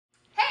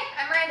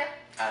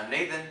I'm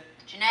Nathan.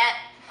 Jennette.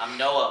 I'm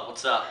Noah.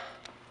 What's up?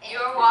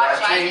 You're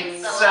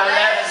watching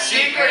Celeb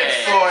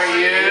Secrets for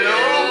you.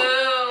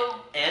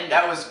 And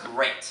that was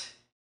great.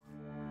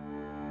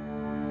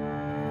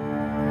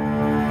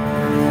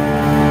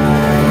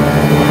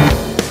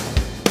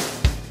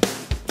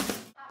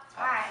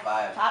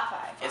 Top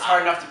five. It's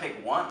hard enough to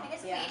pick one. I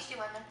guess if we each do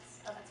one,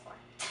 that's four.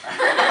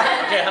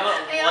 Okay, how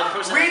about one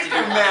person has to do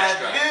one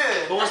extra?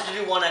 Good. Who wants to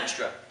do one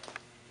extra?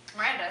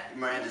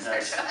 Miranda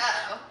does.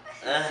 Uh-oh.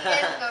 You guys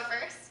can go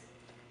first.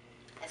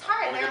 It's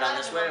hard. Want to go down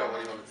this way, or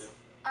what do you want to do?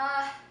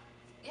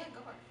 Yeah,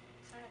 go for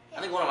it. I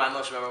think one of my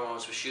most memorable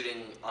moments was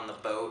shooting on the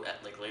boat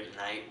at like late at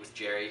night with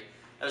Jerry.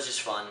 That was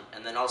just fun,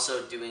 and then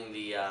also doing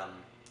the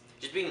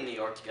just being in New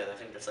York together. I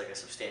think that's like a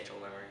substantial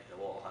memory that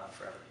we'll all have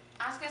forever.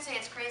 I was gonna say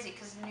it's crazy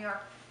because New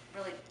York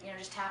really,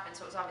 just happened,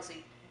 so it was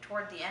obviously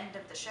toward the end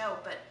of the show,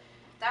 but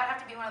that would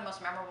have to be one of the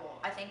most memorable,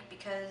 I think,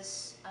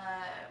 because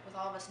with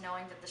all of us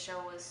knowing that the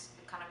show was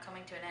kind of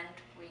coming to an end,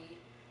 we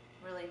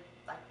really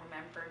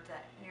remembered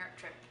that New York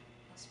trip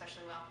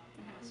especially well,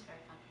 and it was very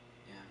fun.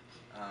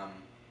 Yeah.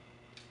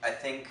 I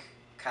think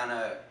kind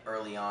of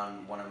early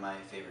on, one of my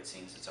favorite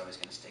scenes that's always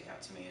going to stick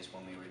out to me is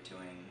when we were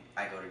doing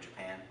I Go to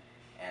Japan,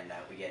 and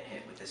we get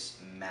hit with this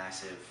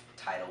massive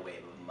tidal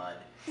wave of mud.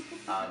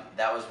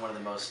 That was one of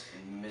the most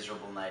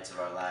miserable nights of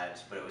our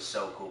lives, but it was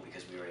so cool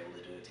because we were able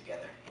to do it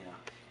together,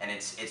 And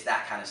it's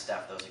that kind of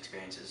stuff, those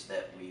experiences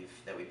that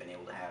we've been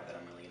able to have that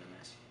I'm really gonna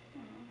miss.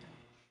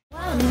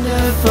 Wonder